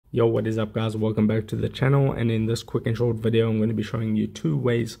Yo, what is up guys? Welcome back to the channel, and in this quick and short video I'm going to be showing you two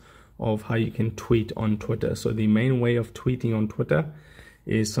ways of how you can tweet on Twitter. So the main way of tweeting on Twitter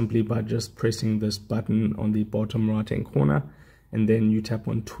is simply by just pressing this button on the bottom right hand corner, and then you tap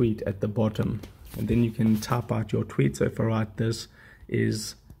on tweet at the bottom, and then you can type out your tweet. So if I write, this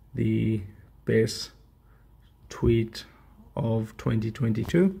is the best tweet of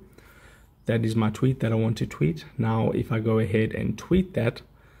 2022, that is my tweet that I want to tweet. Now if I go ahead and tweet that,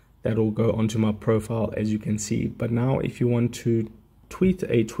 that'll go onto my profile, as you can see. But now if you want to tweet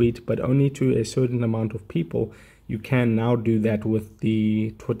a tweet but only to a certain amount of people, you can now do that with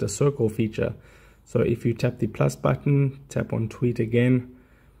the Twitter Circle feature. So if you tap the plus button, tap on tweet again,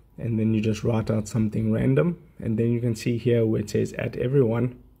 and then you just write out something random, and then you can see here where it says at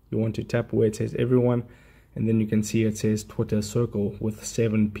everyone, you want to tap where it says everyone, and then you can see it says Twitter Circle with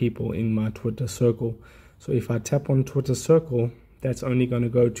 7 people in my Twitter Circle. So if I tap on Twitter Circle, that's only going to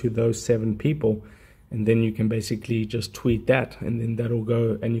go to those 7 people, and then you can basically just tweet that, and then that'll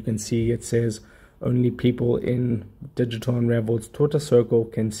go, and you can see it says only people in Digital Unraveled's Twitter Circle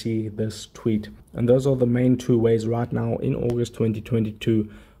can see this tweet. And those are the main two ways right now in August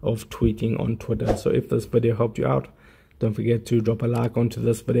 2022 of tweeting on Twitter. So if this video helped you out, don't forget to drop a like onto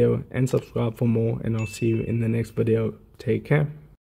this video and subscribe for more, and I'll see you in the next video. Take care.